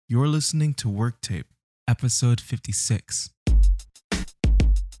You're listening to Work Tape, episode 56.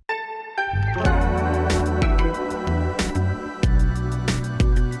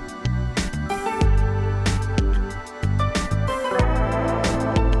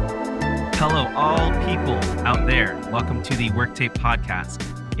 Hello, all people out there. Welcome to the Work Tape podcast.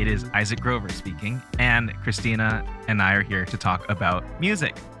 It is Isaac Grover speaking, and Christina and I are here to talk about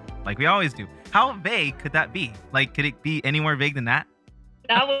music, like we always do. How vague could that be? Like, could it be any more vague than that?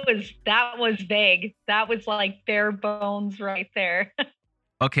 That was vague. That was like bare bones right there.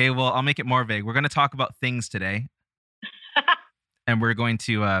 Okay, well, I'll make it more vague. We're going to talk about things today. And we're going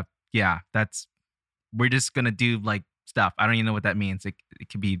to, we're just going to do like stuff. I don't even know what that means. It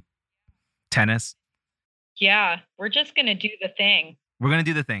could be tennis. Yeah, we're just going to do the thing. We're going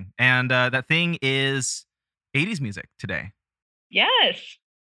to do the thing. And that thing is 80s music today. Yes,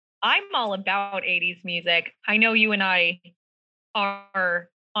 I'm all about 80s music. I know you and I are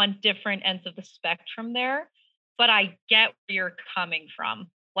on different ends of the spectrum there, but I get where you're coming from,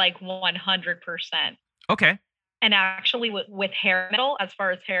 like 100%. Okay. And actually with hair metal, as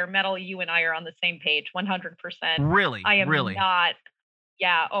far as hair metal, you and I are on the same page, 100%. Really? I am really? not.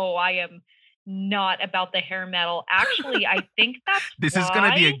 Yeah. Oh, I am not about the hair metal. Actually, I think that's This is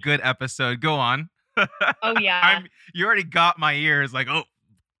going to be a good episode. Go on. Oh, yeah. You already got my ears like, oh,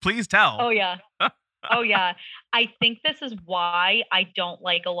 please tell. Oh, yeah. Oh, yeah. I think this is why I don't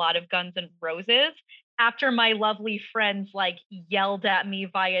like a lot of Guns N' Roses. After my lovely friends like yelled at me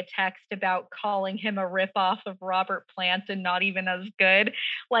via text about calling him a ripoff of Robert Plant and not even as good.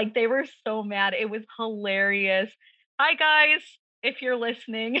 Like, they were so mad. It was hilarious. Hi, guys, if you're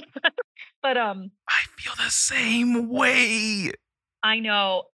listening. But I feel the same way. I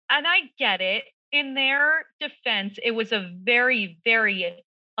know. And I get it. In their defense, it was a very, very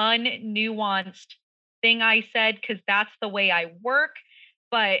unnuanced thing I said, because that's the way I work.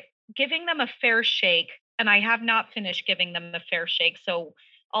 But giving them a fair shake, and I have not finished giving them a fair shake, so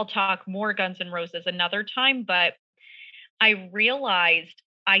I'll talk more Guns N' Roses another time. But I realized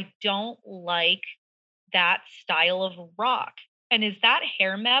I don't like that style of rock. And is that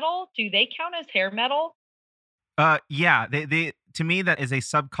hair metal? Do they count as hair metal? Yeah, they to me that is a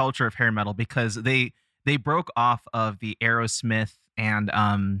subculture of hair metal, because they broke off of the Aerosmith and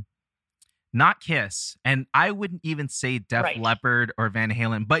not Kiss, and I wouldn't even say Def Leppard or Van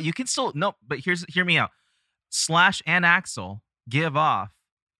Halen, but you can still but hear me out. Slash and Axl give off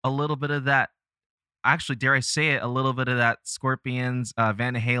a little bit of that. Actually, dare I say it, a little bit of that Scorpions,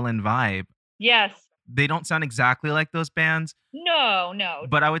 Van Halen vibe. Yes. They don't sound exactly like those bands. No.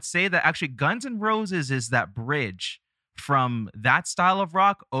 But I would say that actually Guns N' Roses is that bridge from that style of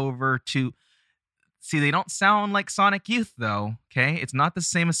rock over to... See, they don't sound like Sonic Youth, though, okay? It's not the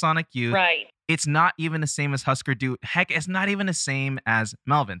same as Sonic Youth. Right. It's not even the same as Husker Du. Heck, it's not even the same as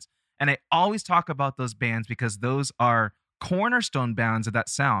Melvins. And I always talk about those bands because those are cornerstone bands of that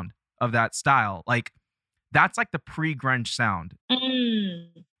sound, of that style. Like, that's like the pre-grunge sound.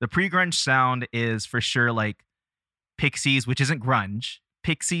 The pre-grunge sound is for sure like Pixies, which isn't grunge.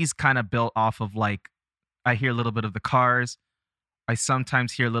 Pixies kind of built off of like, I hear a little bit of the Cars. I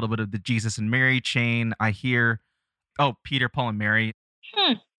sometimes hear a little bit of the Jesus and Mary chain. I hear, Peter, Paul, and Mary.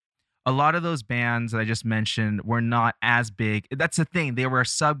 A lot of those bands that I just mentioned were not as big. That's the thing. They were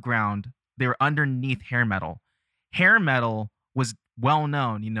subground. They were underneath hair metal. Hair metal was well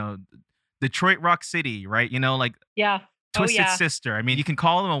known, Detroit Rock City, right? Like Twisted Sister. I mean, you can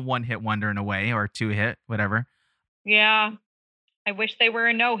call them a one-hit wonder in a way, or a two-hit, whatever. Yeah. I wish they were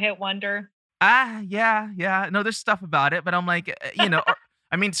a no-hit wonder. Yeah. No, there's stuff about it, but I'm like,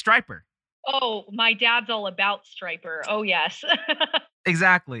 Stryper. Oh, my dad's all about Stryper. Oh, yes.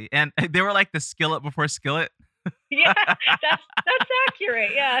 Exactly. And they were like the Skillet before Skillet. Yeah, that's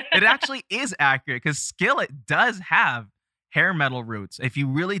accurate. Yeah. It actually is accurate, because Skillet does have hair metal roots. If you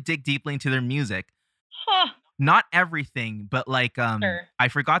really dig deeply into their music, not everything, but like, Sure. I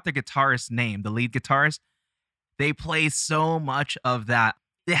forgot the guitarist's name, the lead guitarist. They play so much of that.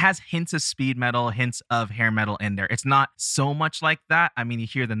 It has hints of speed metal, hints of hair metal in there. It's not so much like that. I mean, you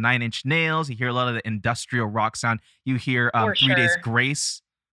hear the Nine Inch Nails, you hear a lot of the industrial rock sound. You hear 3 Days Grace.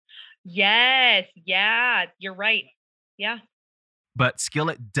 Yes, yeah, you're right. Yeah. But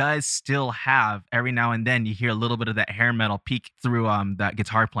Skillet does still have, every now and then, you hear a little bit of that hair metal peek through that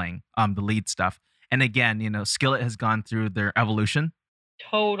guitar playing, the lead stuff. And again, Skillet has gone through their evolution.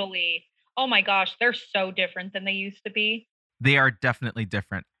 Totally. Oh my gosh, they're so different than they used to be. They are definitely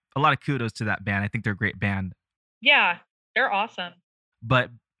different. A lot of kudos to that band. I think they're a great band. Yeah, they're awesome. But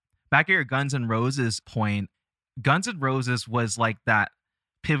back at your Guns N' Roses point, Guns N' Roses was like that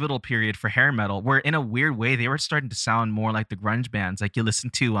pivotal period for hair metal where in a weird way they were starting to sound more like the grunge bands. Like you listen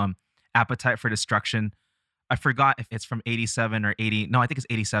to Appetite for Destruction. I forgot if it's from 87 or 80. No, I think it's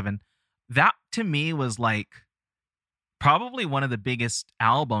 87. That to me was like probably one of the biggest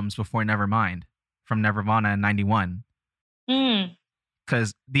albums before Nevermind from Nirvana in 91. Mm.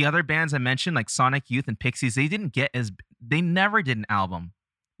 Because the other bands I mentioned, like Sonic Youth and Pixies, they never did an album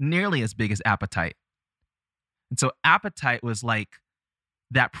nearly as big as Appetite. And so Appetite was like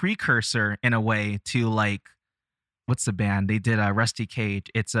that precursor in a way to like, what's the band? They did Rusty Cage.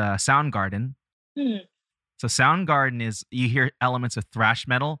 It's Soundgarden. Mm. So Soundgarden is, you hear elements of thrash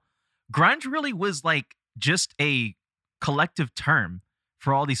metal. Grunge really was like just a collective term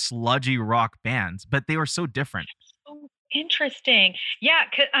for all these sludgy rock bands, but they were so different. So interesting. Yeah,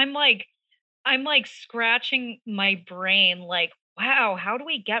 'cause I'm like scratching my brain like, wow, how do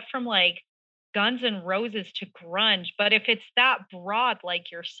we get from like Guns N' Roses to grunge? But if it's that broad,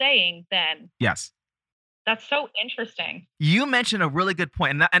 like you're saying, then Yes. that's so interesting. You mentioned a really good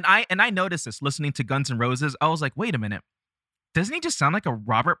point, and I noticed this listening to Guns N' Roses. I was like, wait a minute, doesn't he just sound like a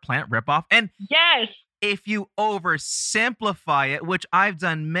Robert Plant ripoff? And Yes. if you oversimplify it, which I've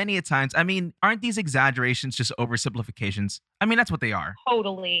done many a times, I mean, aren't these exaggerations just oversimplifications? I mean, that's what they are.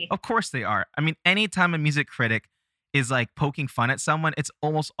 Totally. Of course they are. I mean, anytime a music critic is like poking fun at someone, it's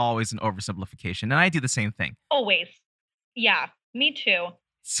almost always an oversimplification, and I do the same thing. Always. Yeah, me too.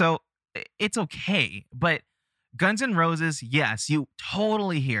 So it's okay, but Guns N' Roses, yes, you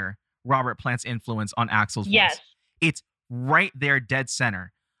totally hear Robert Plant's influence on Axl's voice. Yes, It's right there, dead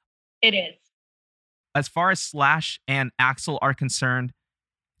center. it is. As far as Slash and Axl are concerned,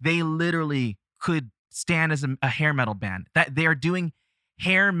 they literally could stand as a hair metal band. That they are doing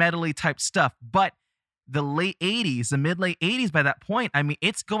hair metally type stuff, but the late 80s, the mid late 80s by that point, I mean,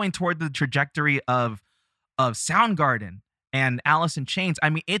 it's going toward the trajectory of Soundgarden and Alice in Chains. I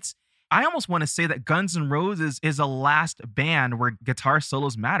mean, I almost want to say that Guns N' Roses is the last band where guitar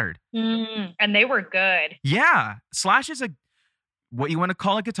solos mattered. And they were good. Yeah, Slash is what you want to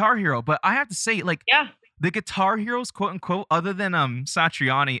call a guitar hero, but I have to say, like, Yeah. the guitar heroes, quote unquote, other than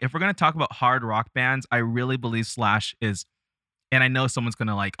Satriani, if we're gonna talk about hard rock bands, I really believe Slash is. And I know someone's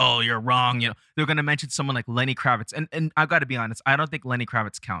gonna like, oh, you're wrong. You know, they're gonna mention someone like Lenny Kravitz, and I've got to be honest, I don't think Lenny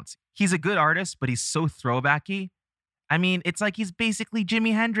Kravitz counts. He's a good artist, but he's so throwbacky. I mean, it's like he's basically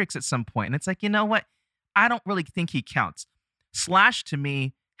Jimi Hendrix at some point, and it's like, you know what? I don't really think he counts. Slash to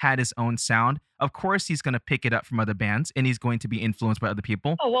me had his own sound. Of course, he's gonna pick it up from other bands, and he's going to be influenced by other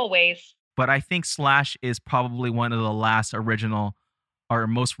people. Oh, always. But I think Slash is probably one of the last original or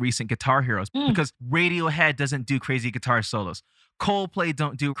most recent guitar heroes because Radiohead doesn't do crazy guitar solos. Coldplay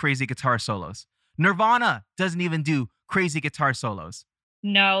don't do crazy guitar solos. Nirvana doesn't even do crazy guitar solos.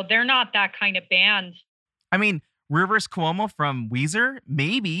 No, they're not that kind of band. I mean, Rivers Cuomo from Weezer,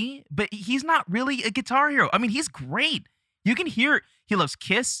 maybe, but he's not really a guitar hero. I mean, he's great. You can hear he loves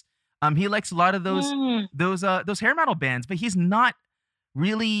Kiss. He likes a lot of those hair metal bands, but he's not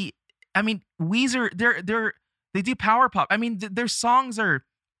really. I mean, Weezer, they do power pop. I mean, their songs are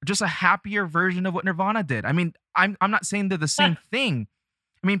just a happier version of what Nirvana did. I mean, I'm not saying they're the same thing.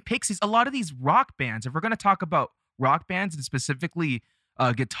 I mean, Pixies, a lot of these rock bands, if we're going to talk about rock bands and specifically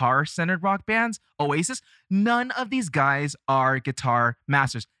guitar-centered rock bands, Oasis, none of these guys are guitar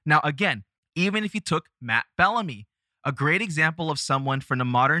masters. Now, again, even if you took Matt Bellamy, a great example of someone from the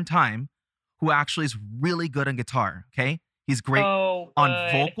modern time who actually is really good on guitar, okay? He's great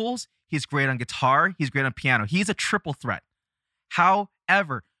on vocals. He's great on guitar. He's great on piano. He's a triple threat.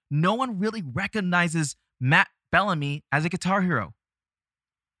 However, no one really recognizes Matt Bellamy as a guitar hero.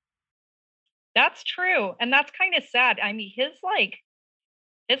 That's true. And that's kind of sad. I mean,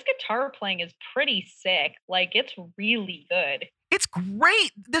 his guitar playing is pretty sick. Like, it's really good. It's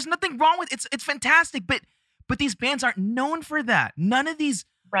great. There's nothing wrong with it. It's fantastic. But these bands aren't known for that. None of these.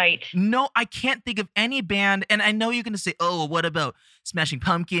 Right. No, I can't think of any band. And I know you're going to say, oh, what about Smashing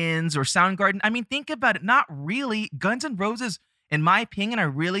Pumpkins or Soundgarden? I mean, think about it. Not really. Guns N' Roses, in my opinion, are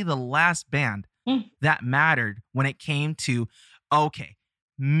really the last band that mattered when it came to, okay,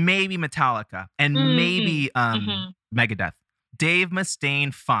 maybe Metallica and maybe Megadeth. Dave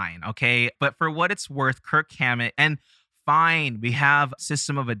Mustaine, fine, okay? But for what it's worth, Kirk Hammett, and fine, we have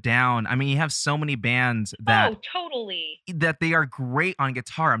System of a Down. I mean, you have so many bands that totally, that they are great on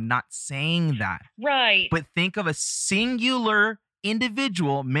guitar. I'm not saying that. Right. But think of a singular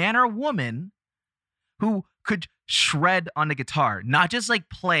individual, man or woman, who could shred on the guitar, not just like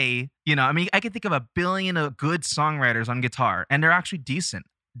play, you know, I mean, I can think of a billion of good songwriters on guitar, and they're actually decent.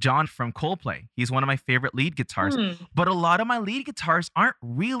 John from Coldplay, he's one of my favorite lead guitars. But a lot of my lead guitars aren't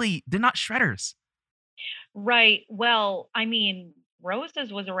really, they're not shredders. Right. Well, I mean,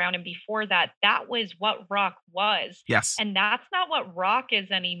 Roses was around, and before that, that was what rock was. Yes. And that's not what rock is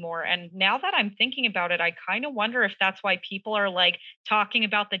anymore. And now that I'm thinking about it, I kind of wonder if that's why people are like talking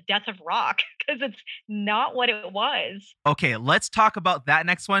about the death of rock because it's not what it was. Okay, let's talk about that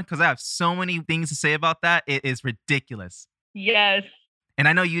next one because I have so many things to say about that. It is ridiculous. Yes, And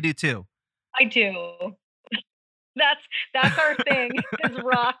I know you do too. I do. That's our thing is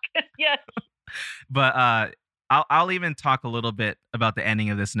rock. Yes. But I'll even talk a little bit about the ending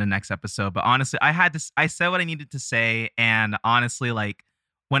of this in the next episode. But honestly, I said what I needed to say, and honestly, like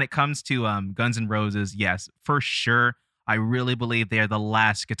when it comes to Guns N' Roses, yes, for sure, I really believe they are the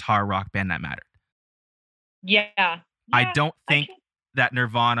last guitar rock band that mattered. Yeah. I don't I think can- that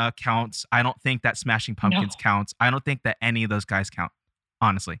Nirvana counts. I don't think that Smashing Pumpkins No. counts. I don't think that any of those guys count,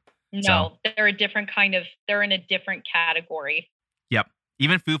 honestly. No, they're a different kind of, they're in a different category. Yep.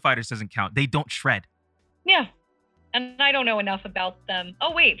 Even Foo Fighters doesn't count. They don't shred. Yeah. And I don't know enough about them.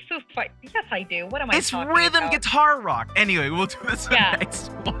 Oh, wait, Foo Fighters. Yes, I do. What am I It's talking rhythm about? guitar rock. Anyway, we'll do this in Yeah. the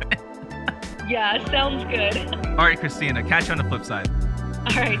next one. Yeah, sounds good. All right, Christina, catch you on the flip side.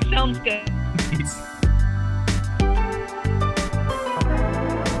 All right, sounds good. Peace.